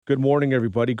Good morning,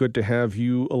 everybody. Good to have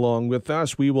you along with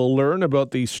us. We will learn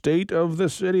about the state of the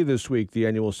city this week. The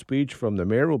annual speech from the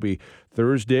mayor will be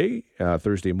Thursday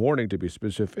morning to be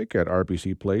specific, at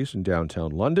RBC Place in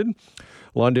downtown London.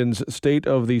 London's State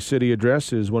of the City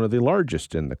address is one of the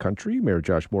largest in the country. Mayor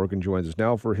Josh Morgan joins us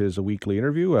now for his weekly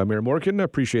interview. Mayor Morgan,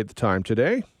 appreciate the time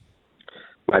today.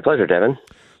 My pleasure, Devon.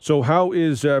 So how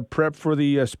is prep for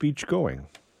the speech going?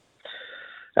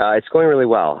 It's going really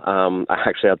well.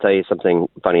 Actually, I'll tell you something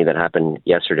funny that happened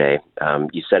yesterday.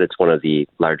 You said it's one of the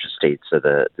largest states of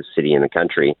the city in the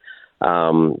country.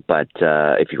 But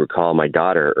if you recall, my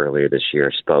daughter earlier this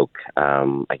year spoke.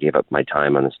 I gave up my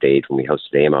time on the stage when we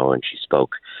hosted AMO, and she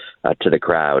spoke to the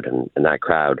crowd. And that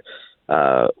crowd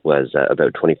was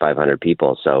about 2,500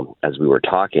 people. So as we were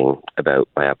talking about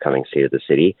my upcoming State of the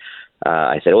City,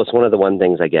 I said, it's one of the one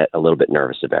things I get a little bit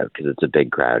nervous about because it's a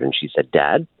big crowd. And she said,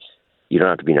 Dad, you don't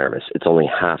have to be nervous. It's only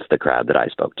half the crowd that I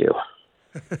spoke to.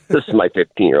 This is my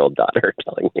 15-year-old daughter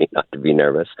telling me not to be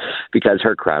nervous because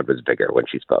her crowd was bigger when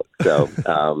she spoke. So,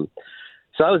 so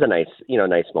that was a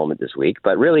nice moment this week.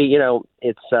 But really,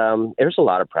 it's there's a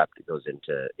lot of prep that goes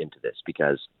into this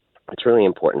because it's really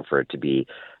important for it to be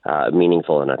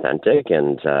meaningful and authentic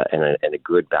and a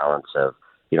good balance of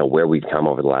where we've come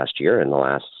over the last year and the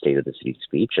last State of the City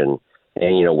speech and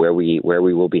where we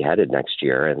will be headed next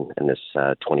year and this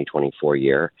 2024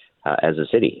 year as a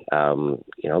city.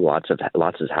 Lots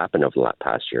has happened over the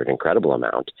past year, an incredible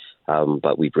amount,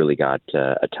 but we've really got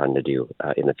a ton to do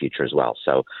in the future as well.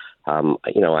 So,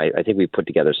 I think we've put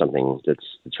together something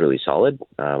that's really solid.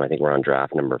 I think we're on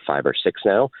draft number 5 or 6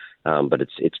 now, but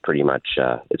it's pretty much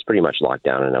locked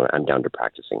down, and I'm down to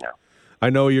practicing now. I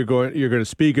know you're going to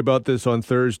speak about this on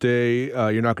Thursday.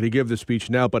 You're not going to give the speech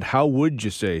now, but how would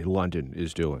you say London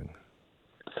is doing?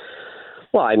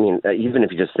 Well, I mean, even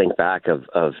if you just think back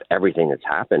of everything that's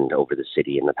happened over the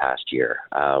city in the past year,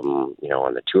 on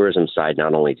the tourism side,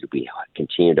 not only did we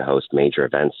continue to host major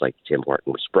events like Tim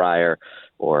Hortons Breyer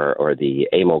or the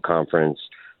AMO conference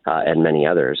and many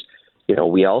others,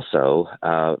 we also,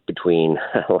 between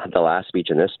the last speech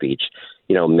and this speech,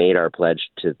 made our pledge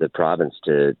to the province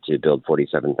to build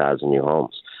 47,000 new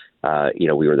homes.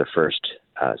 We were the first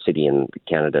city in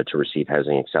Canada to receive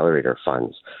housing accelerator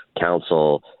funds.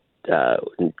 Council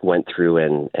went through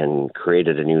and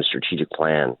created a new strategic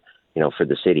plan, for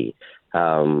the city.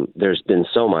 There's been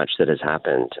so much that has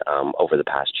happened over the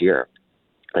past year.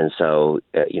 And so,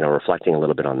 reflecting a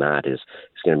little bit on that is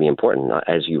going to be important.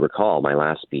 As you recall, my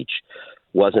last speech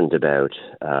wasn't about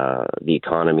the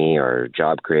economy or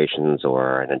job creations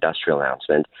or an industrial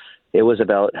announcement. It was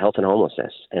about health and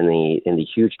homelessness and the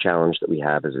huge challenge that we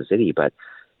have as a city. But,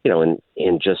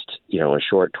 in just, a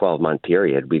short 12-month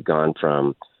period, we've gone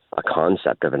from a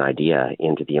concept of an idea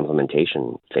into the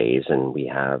implementation phase. And we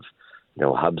have,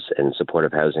 hubs and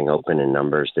supportive housing open in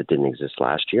numbers that didn't exist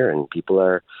last year. And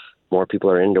more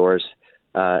people are indoors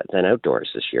than outdoors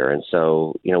this year. And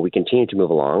so, we continue to move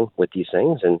along with these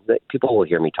things, and people will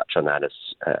hear me touch on that as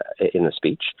in the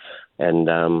speech. And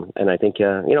I think,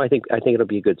 I think it'll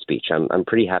be a good speech. I'm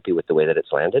pretty happy with the way that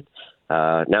it's landed.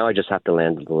 Now I just have to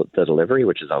land the delivery,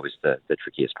 which is always the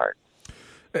trickiest part.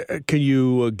 Can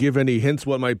you give any hints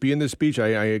what might be in this speech?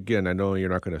 I know you're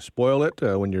not going to spoil it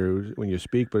when you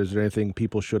speak, but is there anything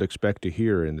people should expect to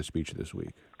hear in the speech this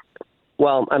week?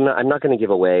 Well, I'm not going to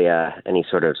give away any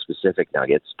sort of specific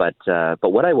nuggets, but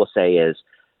what I will say is,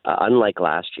 unlike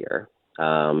last year,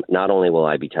 not only will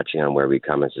I be touching on where we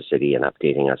come as a city and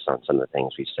updating us on some of the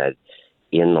things we said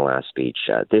in the last speech,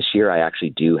 this year I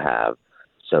actually do have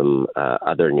some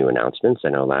other new announcements. I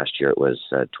know last year it was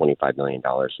 $25 million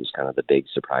was kind of the big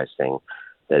surprise thing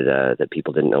that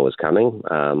people didn't know was coming.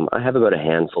 I have about a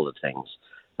handful of things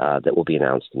that will be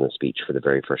announced in the speech for the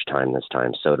very first time this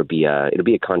time. So it'll be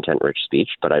a content-rich speech,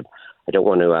 but I don't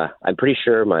want to. I'm pretty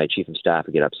sure my chief of staff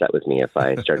would get upset with me if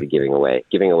I started giving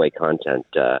away content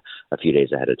a few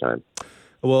days ahead of time.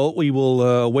 Well, we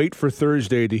will wait for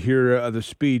Thursday to hear the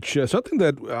speech. Something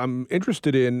that I'm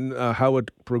interested in how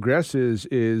it progresses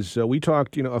is we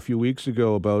talked, a few weeks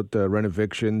ago about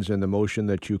renovictions and the motion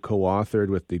that you co-authored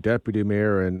with the deputy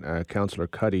mayor and Councillor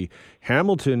Cuddy.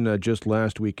 Hamilton just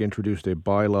last week introduced a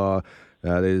bylaw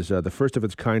that is the first of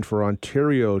its kind for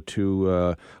Ontario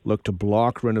to look to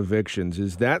block renovictions.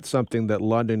 Is that something that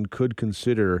London could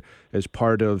consider as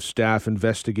part of staff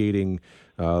investigating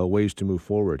ways to move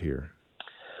forward here?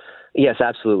 Yes,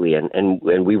 absolutely. And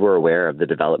we were aware of the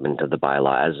development of the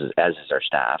bylaw, as is our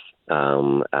staff,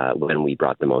 when we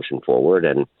brought the motion forward.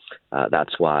 And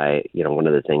that's why, one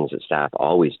of the things that staff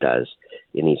always does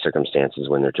in these circumstances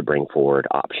when they're to bring forward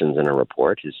options in a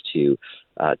report is to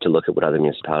look at what other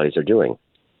municipalities are doing.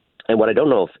 And what I don't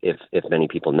know if many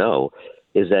people know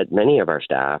is that many of our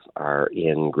staff are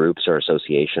in groups or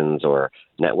associations or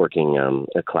networking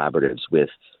collaboratives with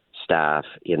staff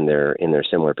in their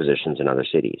similar positions in other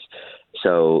cities.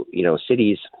 So,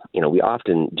 cities, we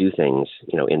often do things,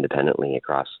 independently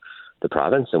across the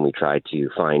province, and we try to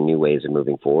find new ways of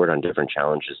moving forward on different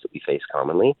challenges that we face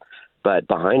commonly. But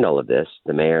behind all of this,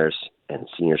 the mayors and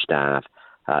senior staff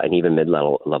and even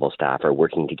mid-level staff are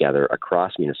working together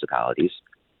across municipalities,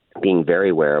 being very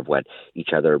aware of what each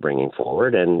other are bringing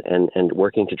forward and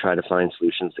working to try to find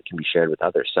solutions that can be shared with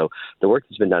others. So the work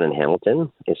that's been done in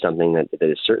Hamilton is something that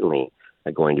is certainly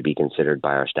going to be considered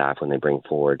by our staff when they bring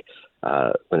forward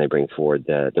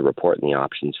the report and the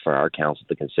options for our council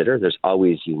to consider. There's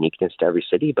always uniqueness to every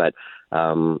city, but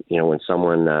when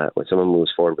someone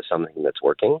moves forward with something that's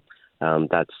working,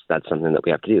 that's something that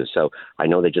we have to do. So I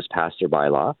know they just passed their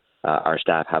bylaw. Our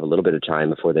staff have a little bit of time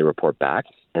before they report back,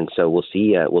 and so we'll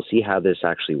see how this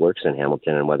actually works in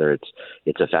Hamilton and whether it's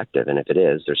effective. And if it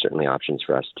is, there's certainly options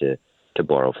for us to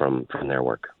borrow from their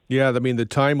work. Yeah, I mean, the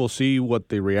time we'll see what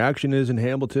the reaction is in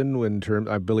Hamilton.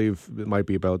 I believe it might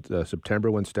be about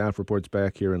September when staff reports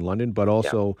back here in London. But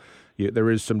also, there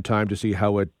is some time to see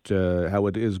how it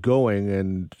is going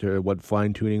and what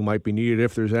fine tuning might be needed,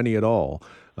 if there's any at all.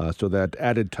 So that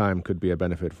added time could be a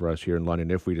benefit for us here in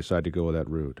London if we decide to go that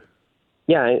route.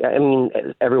 Yeah, I mean,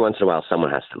 every once in a while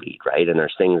someone has to lead, right? And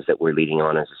there's things that we're leading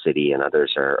on as a city, and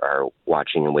others are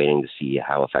watching and waiting to see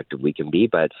how effective we can be.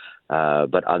 But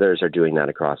others are doing that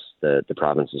across the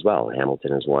province as well.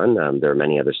 Hamilton is one. There are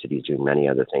many other cities doing many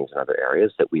other things in other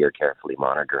areas that we are carefully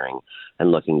monitoring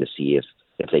and looking to see if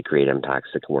they create impacts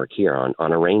that can work here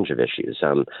on a range of issues.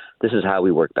 This is how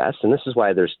we work best, and this is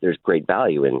why there's great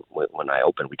value in when I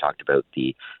opened. We talked about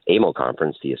the AMO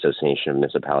conference, the Association of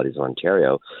Municipalities of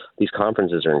Ontario. These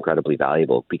conferences are incredibly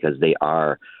valuable because they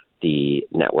are the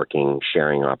networking,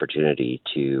 sharing opportunity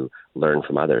to learn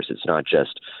from others. It's not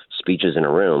just speeches in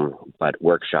a room, but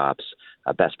workshops,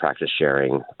 best practice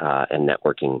sharing, and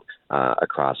networking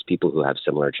across people who have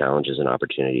similar challenges and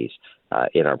opportunities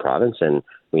in our province. And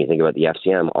when you think about the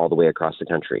FCM, all the way across the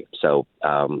country. So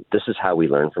this is how we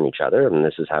learn from each other, and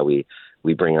this is how we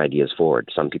bring ideas forward.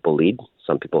 Some people lead,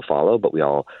 some people follow, but we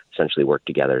all essentially work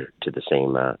together to the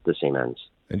same ends.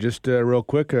 And just real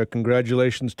quick,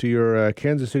 congratulations to your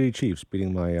Kansas City Chiefs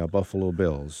beating my Buffalo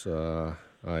Bills.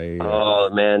 Oh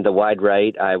man, the wide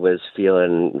right. I was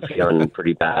feeling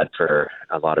pretty bad for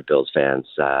a lot of Bills fans.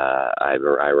 I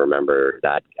remember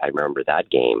that. I remember that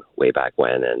game way back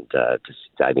when, and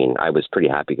I was pretty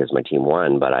happy because my team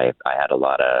won, but I had a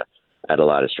lot of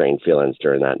strained feelings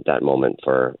during that moment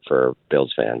for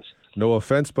Bills fans. No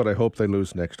offense, but I hope they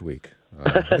lose next week.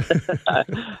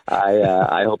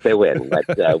 I hope they win,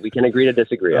 but we can agree to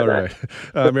disagree on that.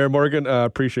 All right. Mayor Morgan,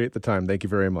 appreciate the time. Thank you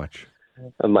very much.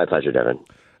 My pleasure, Devon.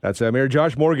 That's Mayor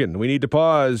Josh Morgan. We need to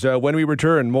pause. When we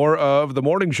return, more of The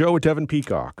Morning Show with Devon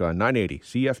Peacock on 980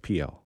 CFPL.